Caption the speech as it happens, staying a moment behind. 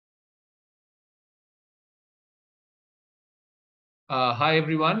Hi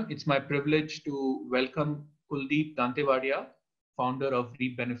everyone, it's my privilege to welcome Kuldeep Dantewadia, founder of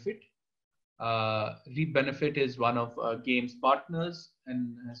Reap Benefit. Reap Benefit is one of Game's partners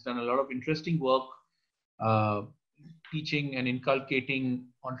and has done a lot of interesting work uh, teaching and inculcating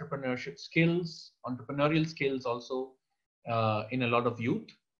entrepreneurial skills also in a lot of youth.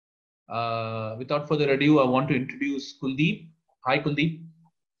 Without further ado, I want to introduce Kuldeep. Hi Kuldeep.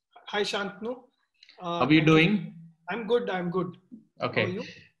 Hi Shantanu. How are you doing? I'm good. Okay, How are you?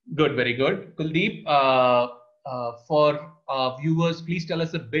 good, very good. Kuldeep, for our viewers, please tell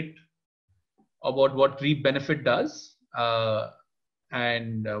us a bit about what Reap Benefit does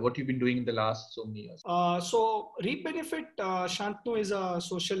and what you've been doing in the last so many years. So Reap Benefit, Shantanu, is a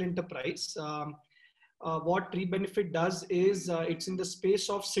social enterprise. What Reap Benefit does is it's in the space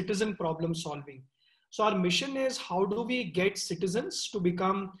of citizen problem solving. So our mission is, how do we get citizens to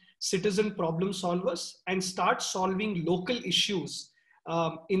become citizen problem solvers and start solving local issues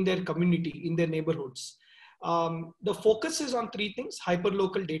in their community, in their neighborhoods. The focus is on three things: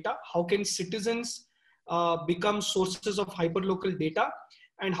 hyperlocal data. How can citizens become sources of hyperlocal data?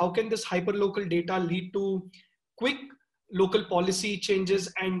 And how can this hyperlocal data lead to quick local policy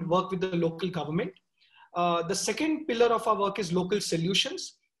changes and work with the local government? The second pillar of our work is local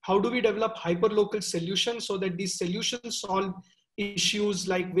solutions. How do we develop hyperlocal solutions so that these solutions solve issues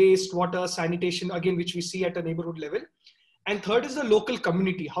like waste, water, sanitation, again, which we see at a neighborhood level? And third is the local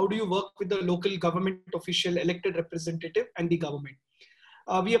community. How do you work with the local government official, elected representative, and the government?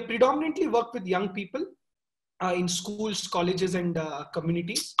 We have predominantly worked with young people in schools, colleges, and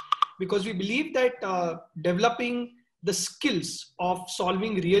communities, because we believe that developing the skills of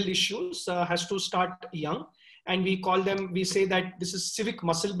solving real issues has to start young. And we say that this is civic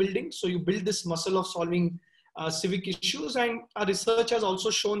muscle building. So you build this muscle of solving civic issues. And our research has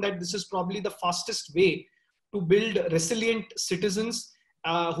also shown that this is probably the fastest way to build resilient citizens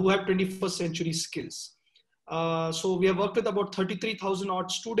who have 21st century skills. So we have worked with about 33,000 odd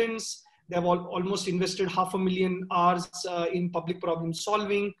students. They have almost invested 500,000 hours in public problem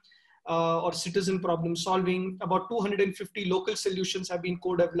solving or citizen problem solving. About 250 local solutions have been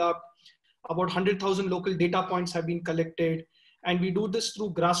co-developed. About 100,000 local data points have been collected. And we do this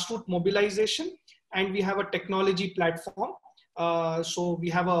through grassroots mobilization. And we have a technology platform. So we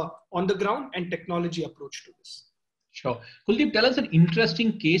have a on the ground and technology approach to this. Sure. Kuldeep, tell us an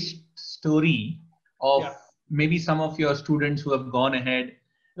interesting case story of maybe some of your students who have gone ahead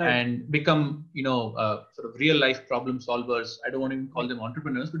and become, sort of real life problem solvers. I don't want to call them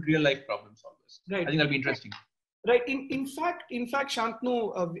entrepreneurs, but real life problem solvers. I think that'll be interesting. Right. In fact,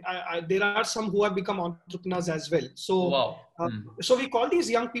 Shantanu, there are some who have become entrepreneurs as well. So, so we call these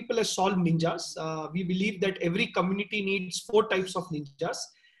young people as solve ninjas. We believe that every community needs 4 types of ninjas.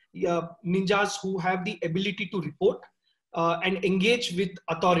 Ninjas who have the ability to report and engage with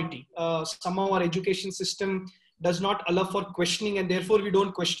authority. Some of our education system does not allow for questioning, and therefore we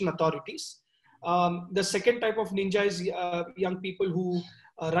don't question authorities. The second type of ninja is young people who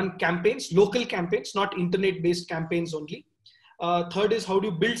run campaigns, local campaigns, not internet-based campaigns only. Third is how do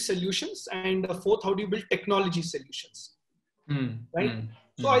you build solutions, and fourth, how do you build technology solutions?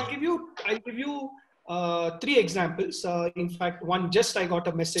 So I'll give you 3 examples. In fact, one just I got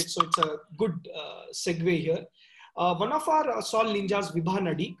a message, so it's a good segue here. One of our Sol Ninjas, Vibha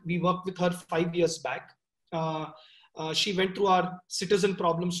Nadi, we worked with her 5 years back. She went through our citizen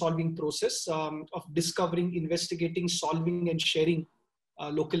problem solving process of discovering, investigating, solving, and sharing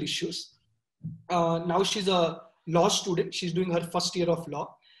local issues. Now she's a law student. She's doing her first year of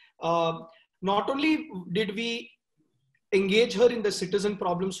law. Not only did we engage her in the citizen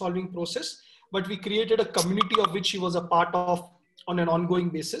problem solving process, but we created a community of which she was a part of on an ongoing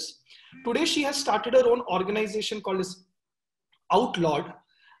basis. Today, she has started her own organization called as Outlawed.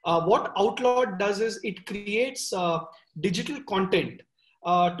 What Outlawed does is it creates digital content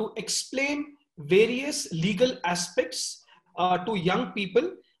to explain various legal aspects to young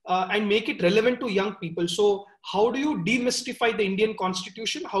people and make it relevant to young people. So how do you demystify the Indian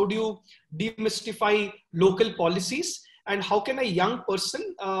Constitution? How do you demystify local policies? And how can a young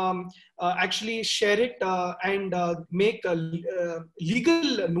person actually share it and make a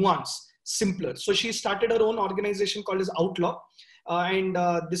legal nuance simpler? So she started her own organization called as Outlaw. And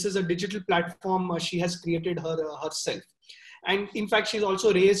this is a digital platform she has created herself. And in fact, she's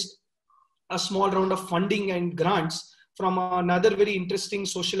also raised a small round of funding and grants from another very interesting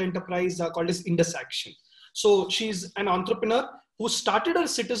social enterprise called as Indus Action. So she's an entrepreneur who started her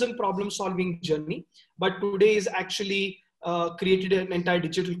citizen problem solving journey, but today is actually created an entire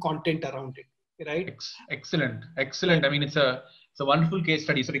digital content around it, right? Excellent. I mean, it's a wonderful case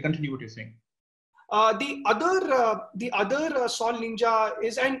study. So we continue what you're saying. The other Sol Ninja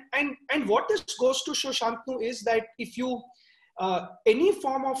is, and what this goes to show, Shantanu, is that if you any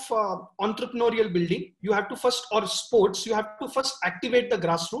form of entrepreneurial building, you have to first, or sports, you have to first activate the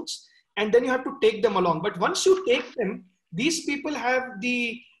grassroots, and then you have to take them along. But once you take them, these people have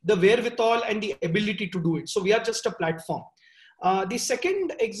the wherewithal and the ability to do it. So we are just a platform. The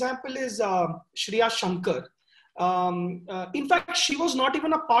second example is Shreya Shankar. In fact, she was not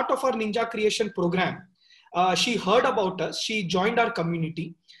even a part of our Ninja Creation program. She heard about us. She joined our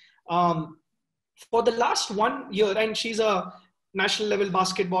community. For the last 1 year, and she's a national level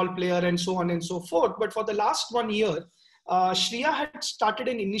basketball player and so on and so forth. But for the last 1 year, Shreya had started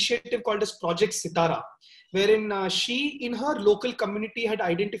an initiative called as Project Sitara, wherein she, in her local community, had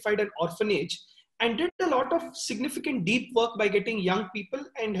identified an orphanage and did a lot of significant deep work by getting young people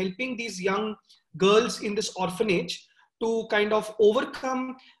and helping these young girls in this orphanage to kind of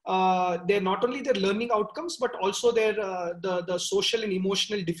overcome not only their learning outcomes, but also their the social and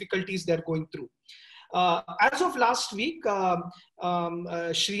emotional difficulties they're going through. As of last week,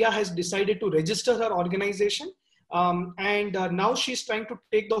 Shreya has decided to register her organization, and now she's trying to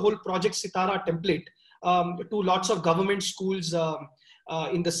take the whole Project Sitara template to lots of government schools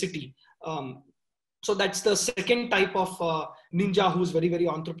in the city. So that's the second type of ninja who's very, very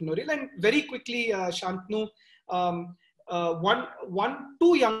entrepreneurial. And very quickly, Shantanu,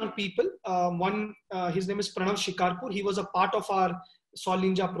 two young people. One, his name is Pranav Shikarpur. He was a part of our Sol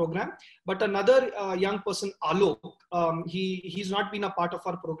Ninja program. But another young person, Alok, he's not been a part of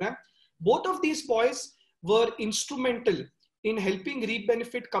our program. Both of these boys were instrumental in helping Reap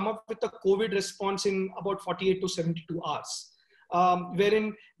Benefit come up with a COVID response in about 48 to 72 hours.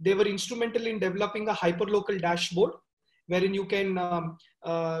 Wherein they were instrumental in developing a hyperlocal dashboard, wherein you can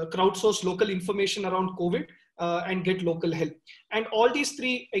crowdsource local information around COVID and get local help. And all these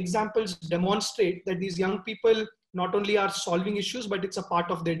three examples demonstrate that these young people not only are solving issues, but it's a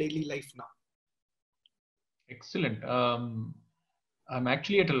part of their daily life now. Excellent. I'm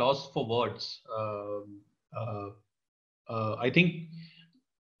actually at a loss for words. I think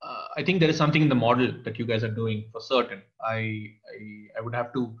there is something in the model that you guys are doing for certain. I would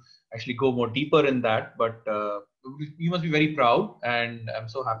have to actually go more deeper in that, but you must be very proud, and I'm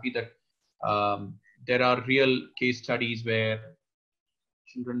so happy that there are real case studies where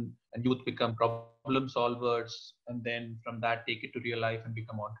children and youth become problem solvers, and then from that take it to real life and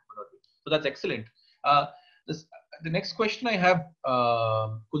become entrepreneurial. So that's excellent. The next question I have,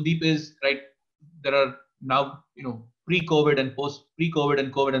 Kuldeep, is right. There are now, pre-COVID and post-pre-COVID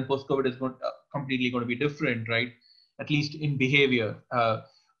and COVID and post-COVID is completely going to be different, right? At least in behavior.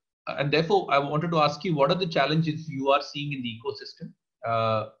 And therefore, I wanted to ask you, what are the challenges you are seeing in the ecosystem,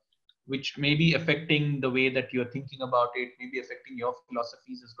 which may be affecting the way that you're thinking about it, maybe affecting your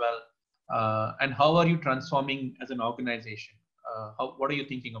philosophies as well? And how are you transforming as an organization? What are you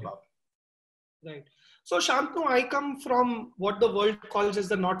thinking about? Right. So Shantanu, I come from what the world calls as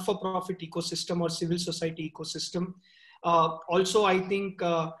the not-for-profit ecosystem or civil society ecosystem. Also, I think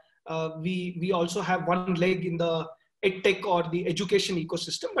we also have one leg in the edtech or the education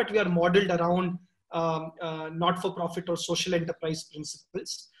ecosystem, but we are modeled around not-for-profit or social enterprise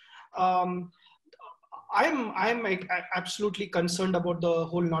principles. I'm absolutely concerned about the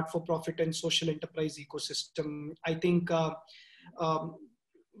whole not-for-profit and social enterprise ecosystem. I think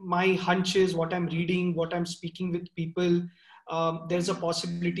my hunch is, what I'm reading, what I'm speaking with people, there's a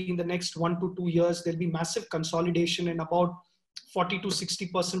possibility in the next 1 to 2 years, there'll be massive consolidation and about 40 to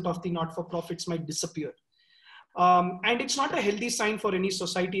 60% of the not-for-profits might disappear. And it's not a healthy sign for any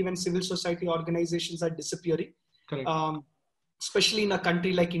society when civil society organizations are disappearing. Especially in a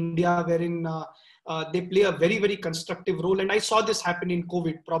country like India, wherein they play a very, very constructive role. And I saw this happen in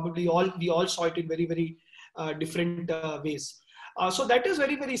COVID. Probably we all saw it in very, very different ways. So that is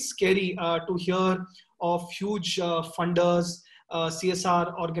very, very scary to hear of huge funders,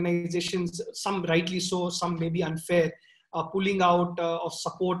 CSR organizations, some rightly so, some maybe unfair, pulling out of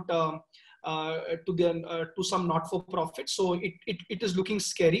support to some not-for-profit. So it is looking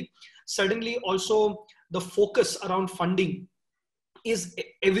scary. Suddenly also the focus around funding is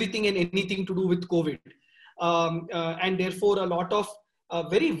everything and anything to do with COVID. And therefore a lot of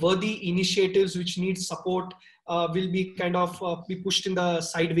very worthy initiatives which need support will be kind of be pushed in the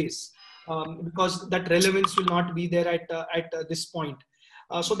sideways because that relevance will not be there at this point.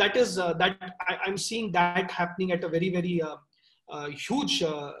 So that is that I'm seeing that happening at a very, very huge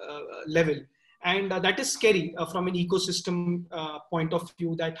level. And that is scary from an ecosystem point of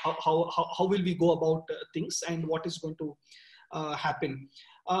view, that how will we go about things and what is going to happen.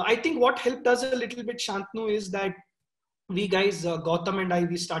 I think what helped us a little bit, Shantanu, is that we guys, Gautam and I,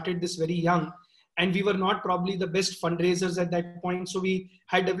 we started this very young. and we were not probably the best fundraisers at that point. So we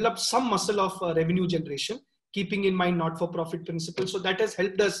had developed some muscle of revenue generation, keeping in mind not-for-profit principles. So that has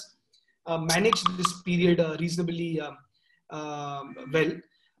helped us manage this period reasonably well.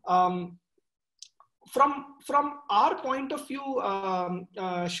 From our point of view,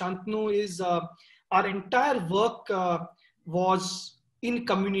 Shantanu, is our entire work was in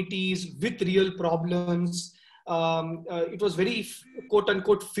communities with real problems. It was very quote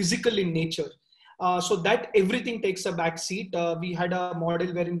unquote physical in nature. So that everything takes a back seat. We had a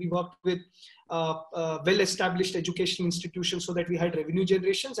model wherein we worked with well-established education institutions so that we had revenue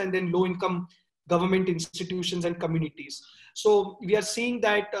generations, and then low-income government institutions and communities. So we are seeing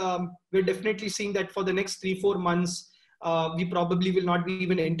that, we're definitely seeing that for the next 3-4 months, we probably will not be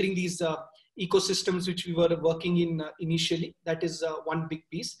even entering these ecosystems which we were working in initially. That is one big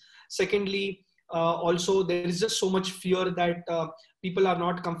piece. Secondly, also there is just so much fear that people are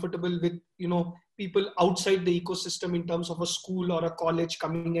not comfortable with, people outside the ecosystem in terms of a school or a college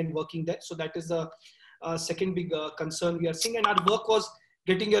coming and working there. So that is the second big concern we are seeing. And our work was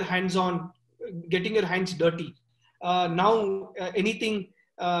getting your hands dirty. Now anything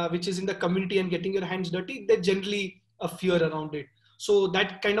which is in the community and getting your hands dirty, there's generally a fear around it. So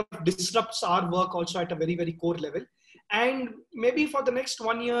that kind of disrupts our work also at a very, very core level. And maybe for the next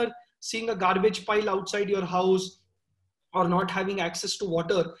 1 year, seeing a garbage pile outside your house or not having access to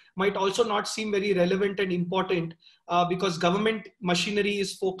water might also not seem very relevant and important, because government machinery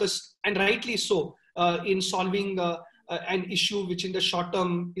is focused, and rightly so, in solving an issue which in the short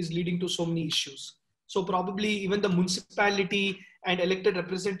term is leading to so many issues. So probably even the municipality and elected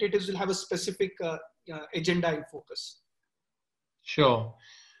representatives will have a specific agenda and focus. Sure.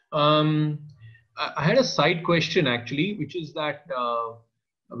 I had a side question actually, which is that a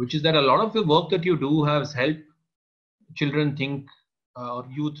lot of the work that you do has helped children think or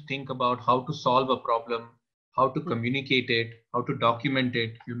youth think about how to solve a problem, how to communicate it, how to document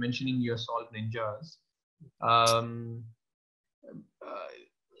it. You're mentioning your Solve Ninjas. I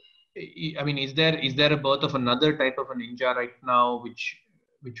mean, is there a birth of another type of a ninja right now, which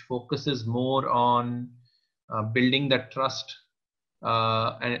focuses more on building that trust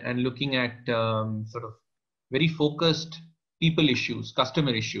and looking at sort of very focused people issues,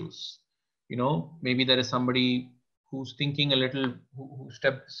 customer issues? Maybe there is somebody who's thinking a little, who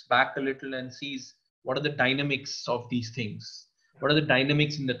steps back a little and sees what are the dynamics of these things, what are the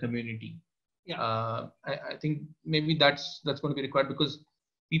dynamics in the community. Yeah. I think maybe that's going to be required, because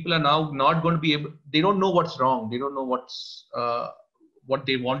people are now not going to be able, they don't know what's wrong, they don't know what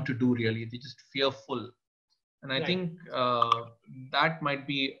they want to do really, they're just fearful. And I think that might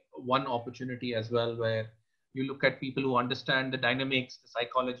be one opportunity as well, where you look at people who understand the dynamics, the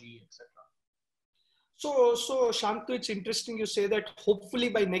psychology, etc. So Shantu, it's interesting you say that. Hopefully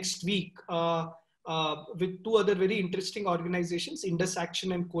by next week, with two other very interesting organizations, Indus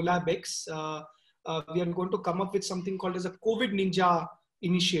Action and CollabX, we are going to come up with something called as a COVID Ninja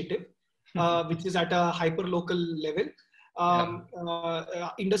initiative, which is at a hyper-local level.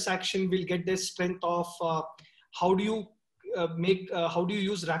 Indus Action will get their strength of how do you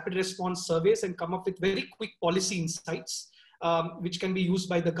use rapid response surveys and come up with very quick policy insights, which can be used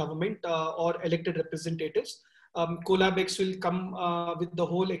by the government or elected representatives. CollabX will come with the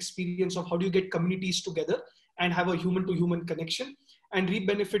whole experience of how do you get communities together and have a human-to-human connection. And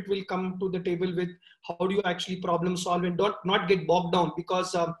ReBenefit will come to the table with how do you actually problem solve and not get bogged down,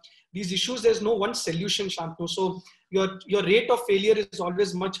 because these issues, there's no one solution, Shantanu. So your rate of failure is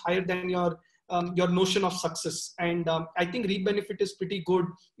always much higher than your notion of success. And I think ReBenefit is pretty good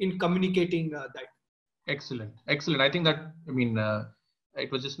in communicating that. Excellent. I think that, it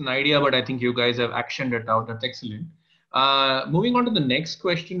was just an idea, but I think you guys have actioned it out. That's excellent. Moving on to the next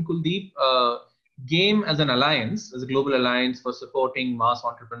question, Kuldeep. GAME as an alliance, as a global alliance for supporting mass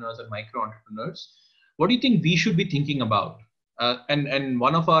entrepreneurs and micro entrepreneurs, what do you think we should be thinking about? And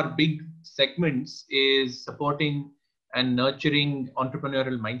one of our big segments is supporting and nurturing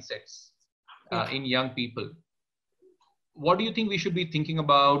entrepreneurial mindsets in young people. What do you think we should be thinking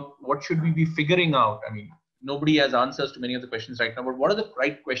about? What should we be figuring out? I mean, nobody has answers to many of the questions right now, but what are the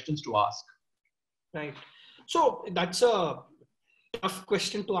right questions to ask? Right. So that's a tough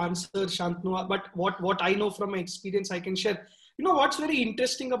question to answer, Shantanu. But what I know from my experience, I can share. What's very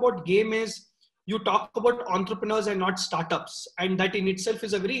interesting about GAME is you talk about entrepreneurs and not startups. And that in itself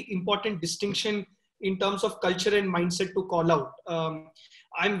is a very important distinction in terms of culture and mindset to call out.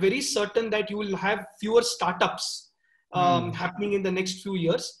 I'm very certain that you will have fewer startups happening in the next few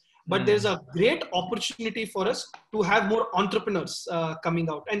years, but there's a great opportunity for us to have more entrepreneurs coming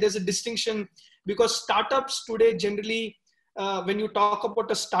out. And there's a distinction, because startups today generally when you talk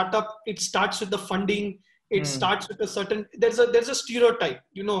about a startup, it starts with the funding. It starts with a certain, there's a stereotype,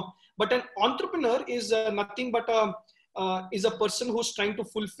 but an entrepreneur is nothing but is a person who's trying to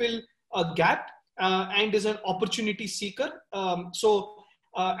fulfill a gap and is an opportunity seeker.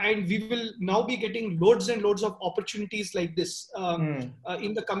 And we will now be getting loads and loads of opportunities like this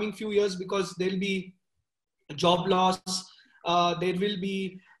in the coming few years, because there'll be job loss, there will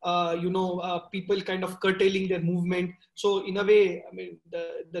be people kind of curtailing their movement. So in a way, I mean,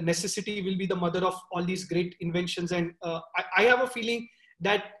 the necessity will be the mother of all these great inventions. And I have a feeling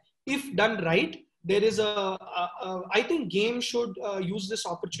that if done right, there is I think games should use this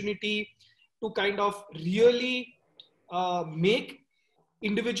opportunity to kind of really make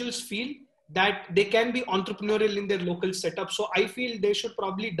individuals feel that they can be entrepreneurial in their local setup. So I feel they should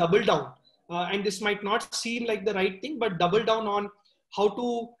probably double down. And this might not seem like the right thing, but double down on how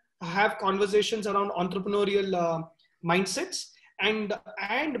to have conversations around entrepreneurial mindsets, and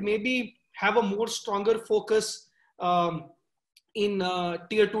maybe have a more stronger focus in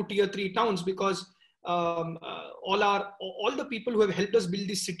tier 2, tier 3 towns, because all the people who have helped us build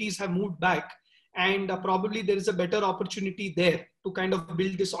these cities have moved back, and probably there is a better opportunity there to kind of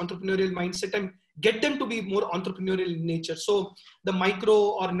build this entrepreneurial mindset and get them to be more entrepreneurial in nature. So the micro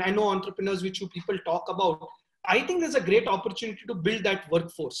or nano entrepreneurs which you people talk about, I think there's a great opportunity to build that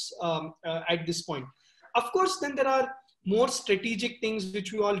workforce at this point. Of course, then there are more strategic things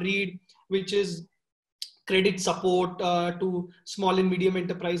which we all read, which is credit support to small and medium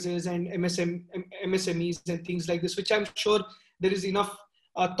enterprises and MSMEs and things like this, which I'm sure there is enough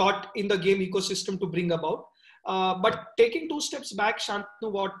thought in the game ecosystem to bring about. But taking 2 steps back,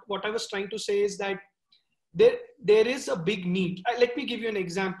 Shantanu, what I was trying to say is that there is a big need. Let me give you an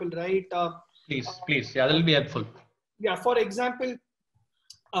example, right? Please. Yeah, that'll be helpful. Yeah, for example,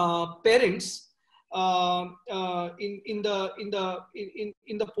 parents in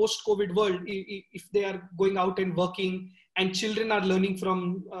the post-COVID world, if they are going out and working and children are learning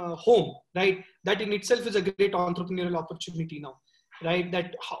from home, right? That in itself is a great entrepreneurial opportunity now, right?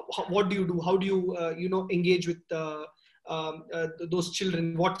 That what do you do? How do you engage with those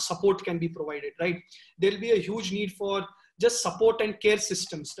children? What support can be provided, right? There'll be a huge need for just support and care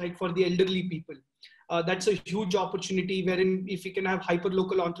systems, right, for the elderly people. That's a huge opportunity wherein if we can have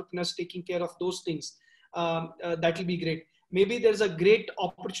hyper-local entrepreneurs taking care of those things, that will be great. Maybe there's a great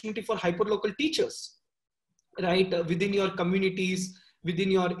opportunity for hyper-local teachers, right, within your communities,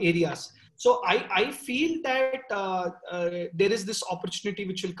 within your areas. So I feel that there is this opportunity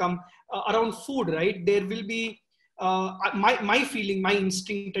which will come around food, right? There will be, my feeling, my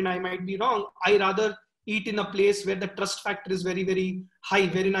instinct, and I might be wrong, I rather eat in a place where the trust factor is very, very high,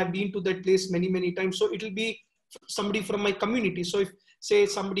 wherein I've been to that place many, many times. So it will be somebody from my community. So if, say,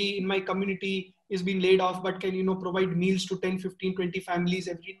 somebody in my community is being laid off, but can, provide meals to 10, 15, 20 families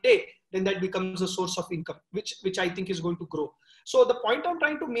every day, then that becomes a source of income, which I think is going to grow. So the point I'm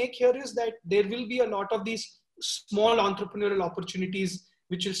trying to make here is that there will be a lot of these small entrepreneurial opportunities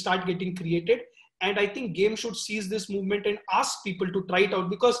which will start getting created. And I think games should seize this movement and ask people to try it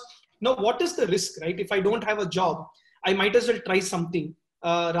out, because now what is the risk, right? If I don't have a job, I might as well try something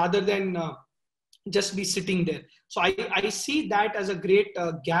rather than just be sitting there. So I see that as a great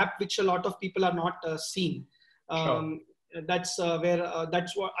gap, which a lot of people are not seeing. Sure. That's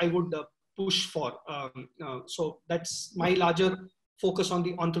that's what I would push for. So that's my larger focus on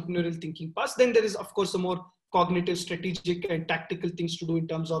the entrepreneurial thinking part. Then there is, of course, the more cognitive, strategic, and tactical things to do in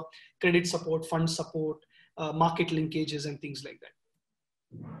terms of credit support, fund support, market linkages, and things like that.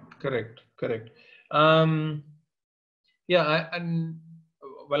 Correct. Yeah, and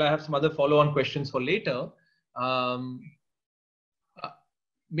well, I have some other follow-on questions for later.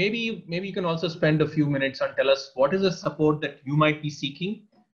 Maybe you can also spend a few minutes and tell us what is the support that you might be seeking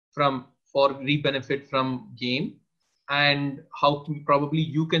for Reap Benefit from Game, and how probably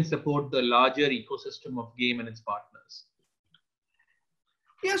you can support the larger ecosystem of Game and its partners.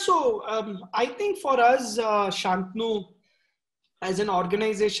 Yeah, so I think for us, Shantanu, as an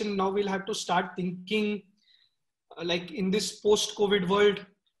organization, now we'll have to start thinking like in this post-COVID world,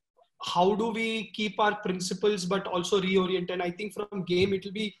 how do we keep our principles but also reorient? And I think from Game, it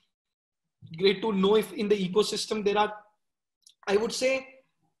will be great to know if in the ecosystem there are, I would say,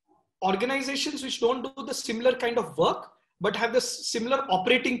 organizations which don't do the similar kind of work but have the similar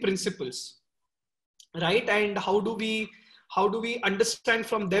operating principles, right? And how do we understand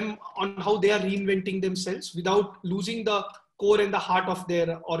from them on how they are reinventing themselves without losing the core and the heart of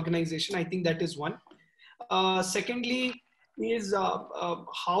their organization? I think that is one. Secondly is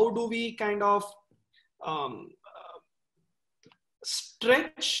how do we kind of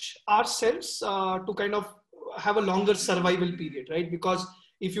stretch ourselves to kind of have a longer survival period, right? Because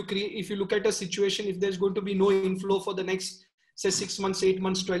if you look at a situation, if there's going to be no inflow for the next, say, 6 months, 8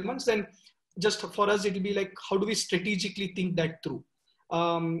 months, 12 months, then just for us, it'll be like, how do we strategically think that through?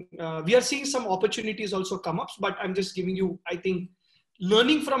 We are seeing some opportunities also come up, but I'm just giving you, I think,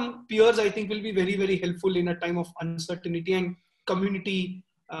 learning from peers, I think, will be very, very helpful in a time of uncertainty and community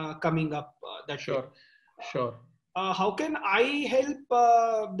coming up. Sure. How can I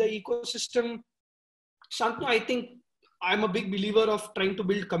help the ecosystem? Shantanu, I think I'm a big believer of trying to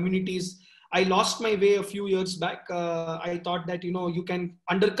build communities. I lost my way a few years back. I thought that, you can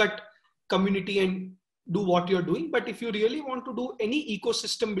undercut community and do what you're doing. But if you really want to do any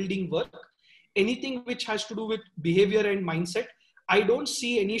ecosystem building work, anything which has to do with behavior and mindset, I don't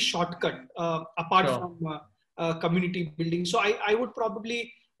see any shortcut apart from community building. So I would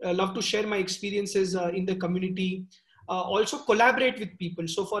probably love to share my experiences in the community, also collaborate with people.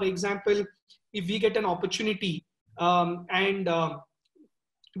 So for example, if we get an opportunity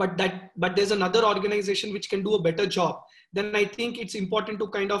but there's another organization which can do a better job, then I think it's important to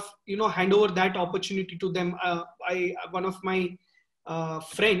kind of, hand over that opportunity to them. One of my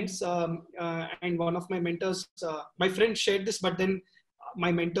friends and one of my mentors, my friend shared this, but then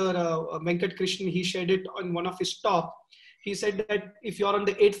my mentor, Venkat Krishnan, he shared it on one of his talk. He said that if you're on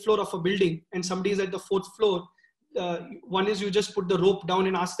the 8th floor of a building and somebody is at the 4th floor, one is you just put the rope down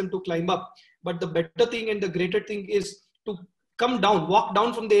and ask them to climb up. But the better thing and the greater thing is to come down, walk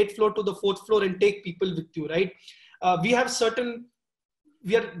down from the 8th floor to the 4th floor and take people with you, right? We are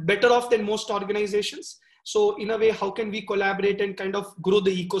better off than most organizations. So in a way, how can we collaborate and kind of grow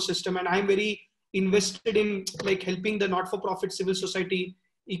the ecosystem? And I'm very invested in like helping the not-for-profit civil society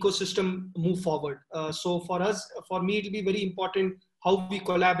ecosystem move forward. So for me, it'll be very important how we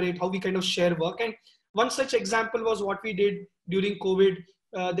collaborate, how we kind of share work. And one such example was what we did during COVID.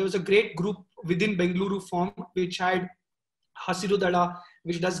 There was a great group within Bengaluru formed, which had Hasiru Dada,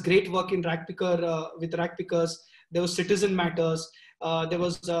 which does great work in with rag pickers. There was Citizen Matters. There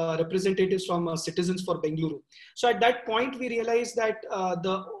was representatives from Citizens for Bengaluru. So at that point, we realized that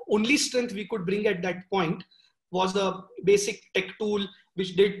the only strength we could bring at that point was a basic tech tool,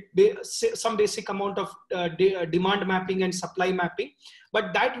 which did some basic amount of demand mapping and supply mapping.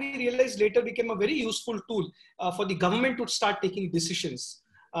 But that we realized later became a very useful tool for the government to start taking decisions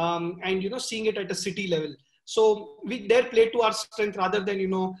and, seeing it at a city level. So we dare play to our strength rather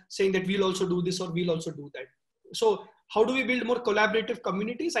than, saying that we'll also do this or we'll also do that. So how do we build more collaborative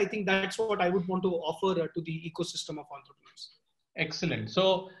communities? I think that's what I would want to offer to the ecosystem of entrepreneurs. Excellent.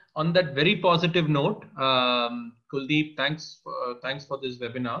 So on that very positive note, Kuldeep, thanks for this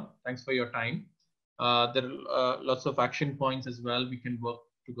webinar. Thanks for your time. There are lots of action points as well. We can work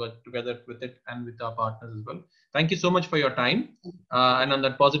together with it and with our partners as well. Thank you so much for your time. And on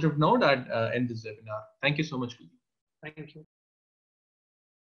that positive note, I'd end this webinar. Thank you so much, Kuldeep. Thank you.